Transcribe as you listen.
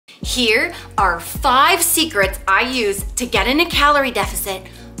Here are 5 secrets I use to get in a calorie deficit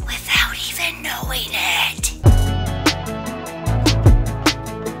without even knowing it.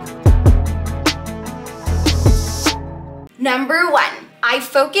 Number 1, I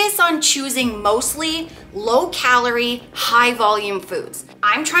focus on choosing mostly low-calorie, high-volume foods.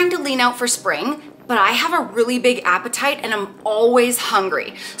 I'm trying to lean out for spring, but I have a really big appetite and I'm always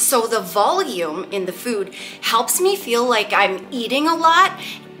hungry. So the volume in the food helps me feel like I'm eating a lot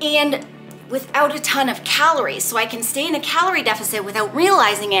and without a ton of calories. So I can stay in a calorie deficit without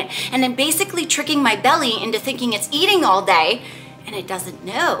realizing it, and then basically tricking my belly into thinking it's eating all day and it doesn't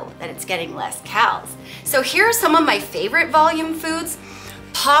know that it's getting less calories. So here are some of my favorite volume foods.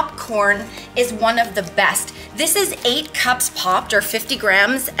 Popcorn is one of the best. This is 8 cups popped, or 50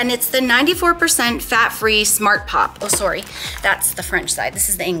 grams, and it's the 94% fat-free Smart Pop. Oh, sorry, that's the French side. This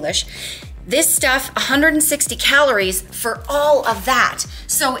is the English. This stuff, 160 calories for all of that.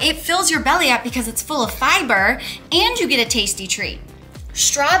 So it fills your belly up because it's full of fiber and you get a tasty treat.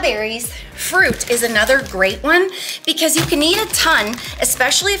 Strawberries, fruit, is another great one because you can eat a ton,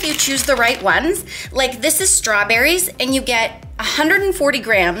 especially if you choose the right ones. Like this is strawberries and you get 140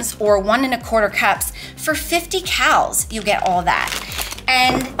 grams or 1 1/4 cups for 50 calories. You get all that.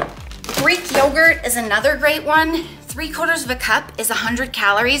 And Greek yogurt is another great one. 3/4 cup is 100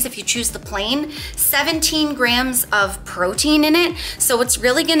 calories if you choose the plain, 17 grams of protein in it. So it's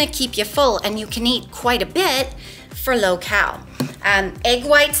really gonna keep you full and you can eat quite a bit for low cal. Egg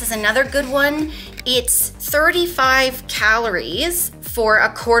whites is another good one. It's 35 calories for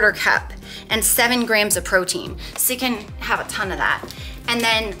 1/4 cup and 7 grams of protein. So you can have a ton of that. And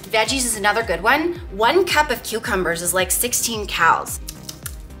then veggies is another good one. 1 cup of cucumbers is like 16 calories.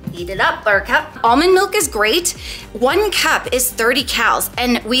 Eat it up, buttercup. Almond milk is great. 1 cup is 30 calories,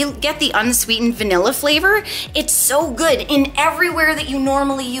 and we get the unsweetened vanilla flavor. It's so good in everywhere that you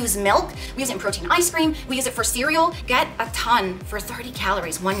normally use milk. We use it in protein ice cream. We use it for cereal. Get a ton for 30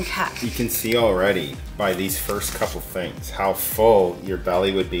 calories, 1 cup. You can see already by these first couple things how full your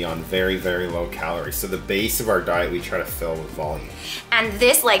belly would be on very, very low calories. So the base of our diet we try to fill with volume. And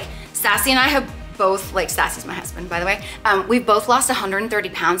this, like, Sassy and I have both, like Sassy's my husband, by the way, we've both lost 130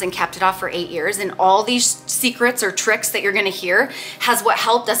 pounds and kept it off for 8 years. And all these secrets or tricks that you're gonna hear has what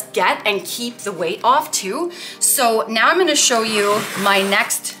helped us get and keep the weight off too. So now I'm gonna show you my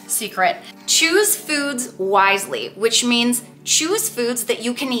next secret. Choose foods wisely, which means choose foods that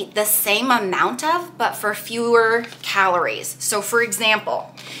you can eat the same amount of, but for fewer calories. So for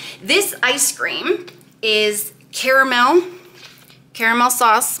example, this ice cream is caramel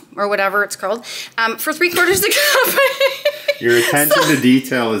sauce, or whatever it's called, for 3/4 cup. Your attention to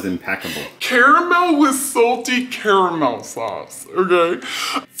detail is impeccable. Caramel with salty caramel sauce, okay?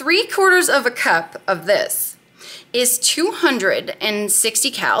 3/4 cup of this is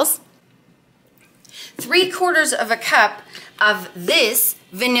 260 calories. 3/4 cup of this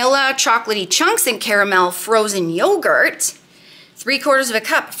vanilla chocolatey chunks and caramel frozen yogurt, 3/4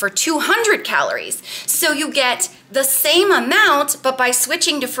 cup for 200 calories. So you get the same amount, but by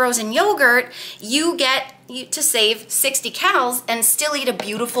switching to frozen yogurt, you get to save 60 calories and still eat a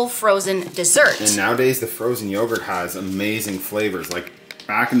beautiful frozen dessert. And nowadays the frozen yogurt has amazing flavors. Like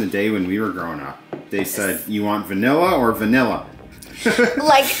back in the day when we were growing up, they said, you want vanilla or vanilla?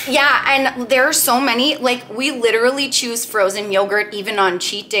 Like, yeah, and there are so many. Like, we literally choose frozen yogurt. Even on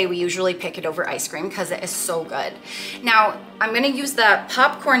cheat day, we usually pick it over ice cream because it is so good. Now, I'm gonna use the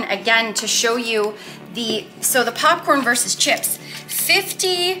popcorn again to show you the popcorn versus chips.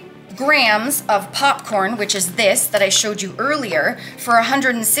 50 grams of popcorn, which is this that I showed you earlier, for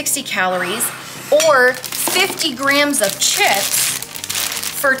 160 calories, or 50 grams of chips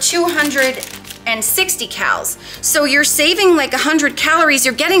for 260 calories. So you're saving like 100 calories,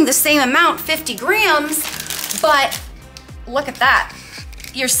 you're getting the same amount, 50 grams, but look at that.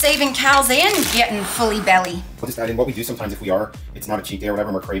 You're saving calories and getting fully belly. We'll just add in what we do sometimes if it's not a cheat day or whatever,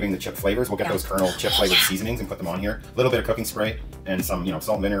 and we're craving the chip flavors, we'll get those kernel chip flavored seasonings and put them on here. A little bit of cooking spray and some,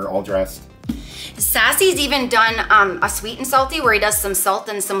 salt and vinegar, all dressed. Sassy's even done a sweet and salty where he does some salt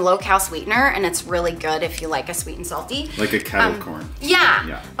and some low-cal sweetener, and it's really good if you like a sweet and salty. Like a kettle corn.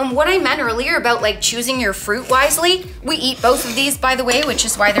 Yeah. And what I meant earlier about like choosing your fruit wisely, we eat both of these, by the way, which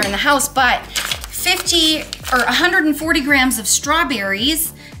is why they're in the house, but 140 grams of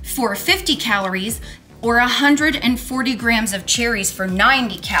strawberries for 50 calories, or 140 grams of cherries for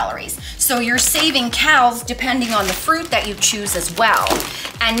 90 calories. So you're saving calories depending on the fruit that you choose as well.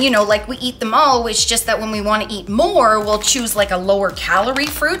 And like we eat them all, it's just that when we want to eat more, we'll choose like a lower calorie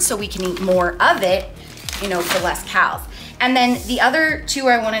fruit so we can eat more of it, for less calories. And then the other two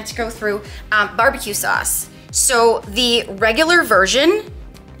I wanted to go through, barbecue sauce. So the regular version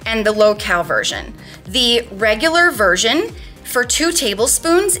and the low cal version. The regular version, for 2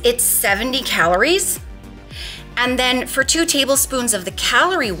 tablespoons, it's 70 calories. And then for 2 tablespoons of the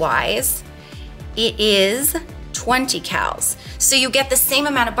calorie wise, it is 20 cals. So you get the same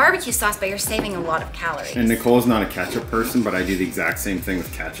amount of barbecue sauce, but you're saving a lot of calories. And Nicole's not a ketchup person, but I do the exact same thing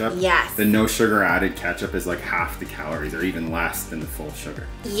with ketchup. Yes. The no sugar added ketchup is like half the calories or even less than the full sugar.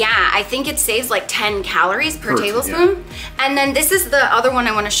 Yeah, I think it saves like 10 calories per tablespoon. Yeah. And then this is the other one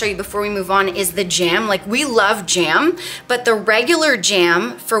I want to show you before we move on is the jam. Like we love jam, but the regular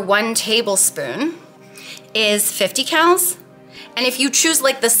jam for 1 tablespoon is 50 cals. And if you choose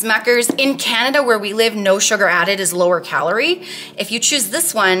like the Smuckers, in Canada where we live, no sugar added is lower calorie. If you choose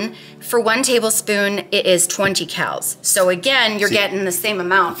this one, for 1 tablespoon, it is 20 cals. So again, you're getting the same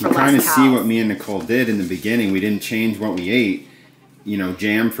amount for less cals. You kind of see what me and Nicole did in the beginning. We didn't change what we ate. You know,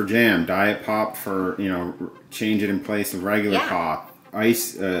 jam for jam, diet pop for, you know, change it in place of regular pop.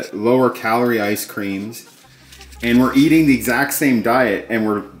 Ice, lower calorie ice creams. And we're eating the exact same diet and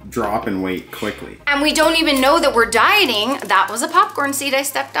we're dropping weight quickly. And we don't even know that we're dieting. That was a popcorn seed I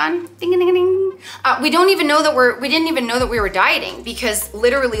stepped on. Ding, ding, ding, ding. We didn't even know that we were dieting because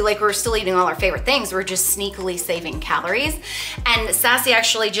literally like we were still eating all our favorite things. We're just sneakily saving calories. And Sassy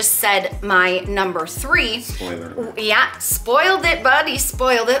actually just said my number 3. Spoiler. Yeah, spoiled it, buddy,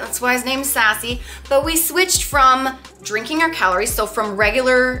 spoiled it. That's why his name's Sassy. But we switched from drinking our calories, so from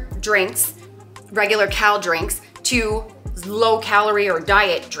regular drinks, regular cal drinks, to low calorie or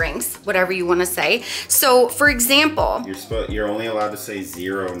diet drinks, whatever you want to say. So for example, you're only allowed to say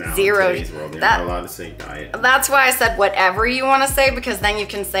 0 now. Zero. In today's world. You're not allowed to say diet. That's why I said whatever you want to say, because then you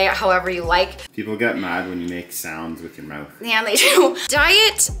can say it however you like. People get mad when you make sounds with your mouth. Yeah, they do.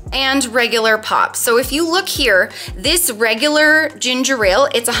 Diet and regular pop. So if you look here, this regular ginger ale,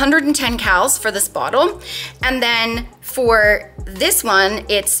 it's 110 cals for this bottle. And then for this one,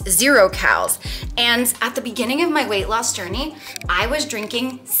 it's 0 cals. And at the beginning of my weight loss journey, I was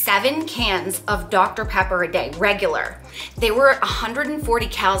drinking 7 cans of Dr. Pepper a day, regular. They were 140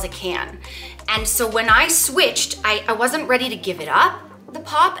 cals a can. And so when I switched, I wasn't ready to give it up, the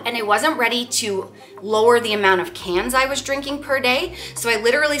pop, and I wasn't ready to lower the amount of cans I was drinking per day. So I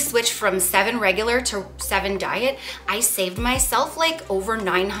literally switched from 7 regular to 7 diet. I saved myself like over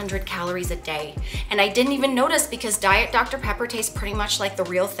 900 calories a day. And I didn't even notice because diet Dr. Pepper tastes pretty much like the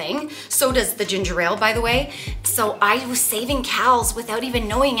real thing. So does the ginger ale, by the way. So I was saving cals without even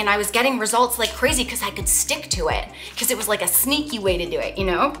knowing, and I was getting results like crazy because I could stick to it because it was like a sneaky way to do it, you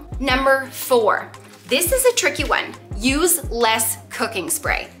know? Number 4. This is a tricky one. Use less cooking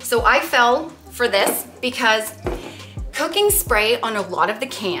spray. So I fell for this because cooking spray on a lot of the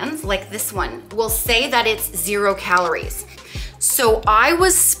cans, like this one, will say that it's 0 calories. So I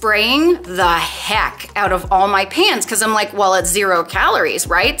was spraying the heck out of all my pans because I'm like, well, it's 0 calories,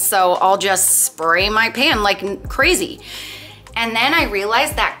 right? So I'll just spray my pan like crazy. And then I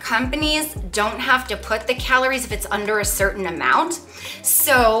realized that companies don't have to put the calories if it's under a certain amount.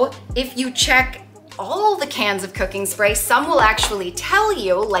 So if you check all the cans of cooking spray, some will actually tell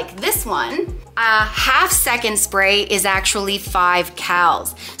you, like this one, a half-second spray is actually 5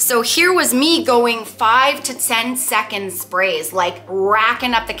 cals. So here was me going 5 to 10 second sprays, like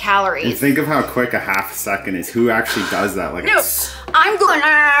racking up the calories. And think of how quick a half second is. Who actually does that? Like, no, I'm going, and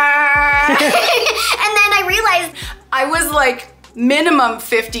then I realized I was like, minimum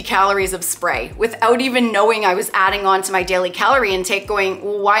 50 calories of spray without even knowing I was adding on to my daily calorie intake, going,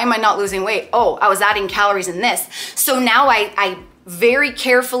 well, why am I not losing weight? Oh, I was adding calories in this. So now I very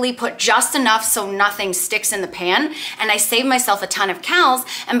carefully put just enough so nothing sticks in the pan, and I save myself a ton of cals,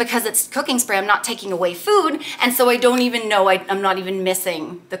 and because it's cooking spray, I'm not taking away food, and so I don't even know I'm not even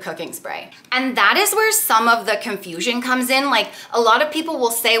missing the cooking spray. And that is where some of the confusion comes in. Like a lot of people will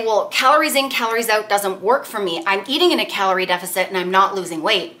say, well, calories in, calories out doesn't work for me. I'm eating in a calorie deficit and I'm not losing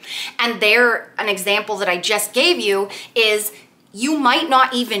weight. And there, an example that I just gave you is you might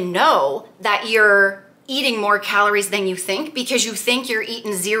not even know that you're eating more calories than you think because you think you're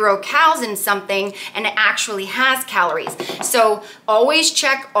eating 0 cals in something and it actually has calories. So always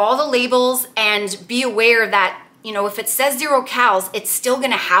check all the labels and be aware that, you know, if it says 0 cals, it's still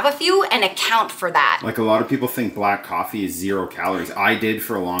gonna have a few and account for that. Like a lot of people think black coffee is 0 calories. I did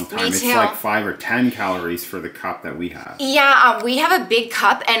for a long time. Me too. It's like 5 or 10 calories for the cup that we have. Yeah, we have a big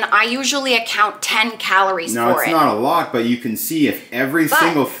cup and I usually account 10 calories for it. No, it's not a lot, but you can see if every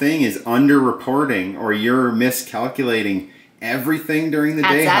single thing is under-reporting or you're miscalculating everything during the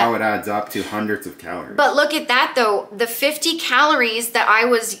day, how it adds up to hundreds of calories. But look at that though, the 50 calories that I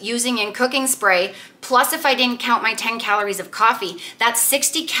was using in cooking spray, plus if I didn't count my 10 calories of coffee, that's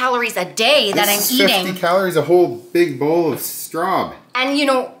 60 calories a day that I'm eating. 50 calories, a whole big bowl of straw. And you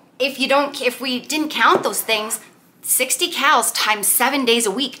know, if we didn't count those things, 60 cals times 7 days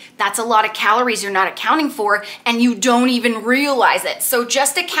a week, that's a lot of calories you're not accounting for, and you don't even realize it. So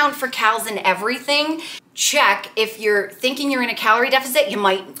just account for cals in everything. Check if you're thinking you're in a calorie deficit, you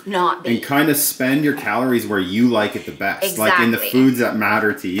might not be. And kind of spend your calories where you like it the best. Exactly. Like in the foods that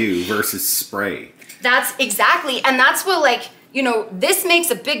matter to you versus spray. That's exactly, and that's what, like, you know, this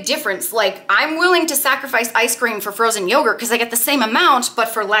makes a big difference. Like, I'm willing to sacrifice ice cream for frozen yogurt because I get the same amount, but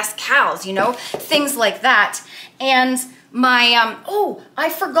for less calories, you know? Things like that. And my, oh, I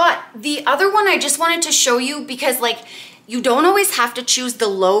forgot. The other one I just wanted to show you because, like, you don't always have to choose the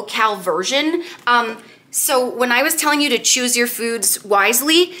low-cal version. So when I was telling you to choose your foods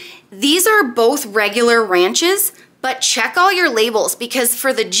wisely, these are both regular ranches, but check all your labels because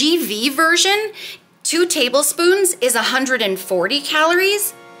for the GV version, 2 tablespoons is 140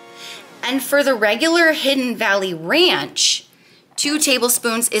 calories. And for the regular Hidden Valley Ranch, 2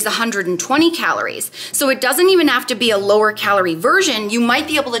 tablespoons is 120 calories. So it doesn't even have to be a lower calorie version. You might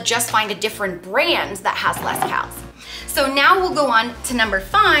be able to just find a different brand that has less calories. So now we'll go on to number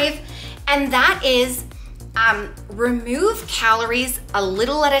 5, and that is remove calories a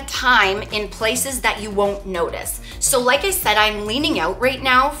little at a time in places that you won't notice. So like I said, I'm leaning out right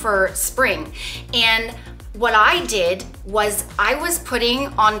now for spring. And what I did was I was putting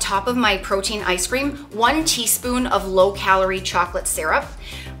on top of my protein ice cream 1 teaspoon of low calorie chocolate syrup.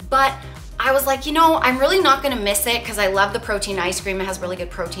 But I was like, you know, I'm really not gonna miss it because I love the protein ice cream. It has really good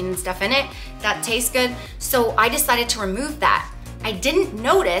protein and stuff in it that tastes good. So I decided to remove that. I didn't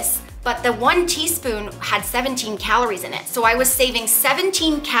notice, but the 1 teaspoon had 17 calories in it. So I was saving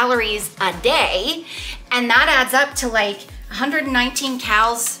 17 calories a day, and that adds up to like 119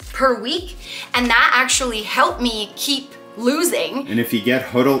 calories per week. And that actually helped me keep losing. And if you get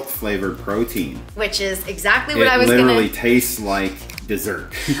Huddled flavored protein, which is exactly what I was gonna... It gonna... literally tastes like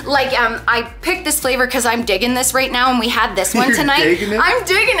dessert. Like, I picked this flavor because I'm digging this right now, and we had this one tonight. You're digging it? I'm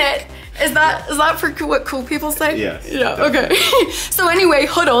digging it. Is that for what cool people say? Yes. Yeah, okay. So anyway,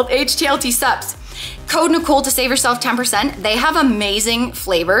 Huddled, HTLT subs. Code Nicole to save yourself 10%. They have amazing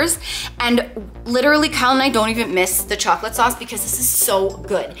flavors, and literally Kyle and I don't even miss the chocolate sauce because this is so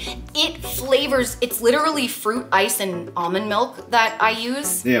good. It flavors, it's literally fruit ice and almond milk that I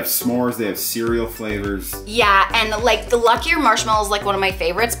use. They have s'mores, they have cereal flavors. Yeah, and like the Luckier Marshmallow is like one of my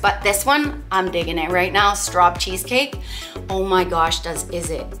favorites, but this one, I'm digging it right now. Straw cheesecake. Oh my gosh,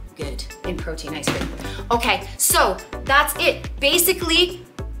 is it good in protein ice cream. Okay, so that's it. Basically,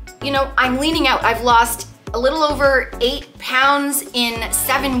 you know, I'm leaning out. I've lost a little over 8 pounds in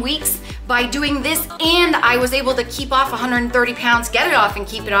 7 weeks by doing this, and I was able to keep off 130 pounds, get it off and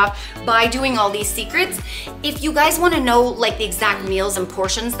keep it off by doing all these secrets. If you guys wanna know like the exact meals and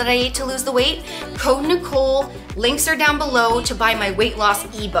portions that I ate to lose the weight, Code Nicole, links are down below to buy my weight loss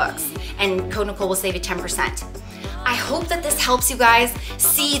ebooks, and Code Nicole will save you 10%. I hope that this helps you guys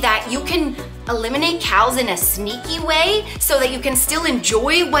see that you can eliminate calories in a sneaky way so that you can still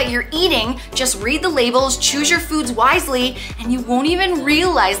enjoy what you're eating. Just read the labels, choose your foods wisely, and you won't even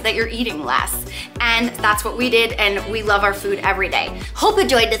realize that you're eating less. And that's what we did, and we love our food every day. Hope you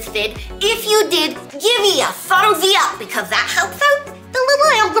enjoyed this vid. If you did, give me a thumbs up because that helps out the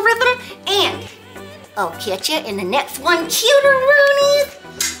little algorithm. And I'll catch you in the next one,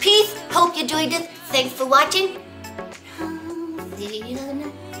 cuter-roonies. Peace, hope you enjoyed this. Thanks for watching. See you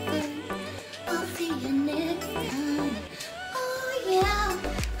next time. I'll see you next time. Oh yeah,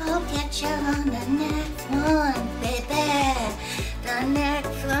 I'll catch you on the next one, baby. The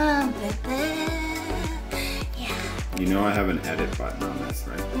next one, baby. Yeah. You know I have an edit button on this,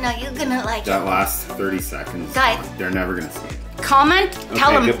 right? No, you're gonna like that last 30 seconds. Guys, they're never gonna see it. Comment,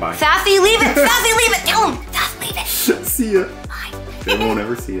 tell them. Goodbye. Sassy, leave it. Sassy, leave it. Tell them. Sassy, leave it. See ya. Bye. They won't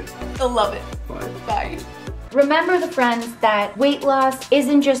ever see it. They'll love it. Bye. Bye. Remember, the friends, that weight loss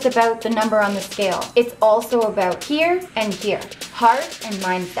isn't just about the number on the scale. It's also about here and here. Heart and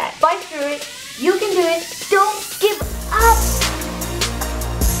mindset. Fight through it. You can do it.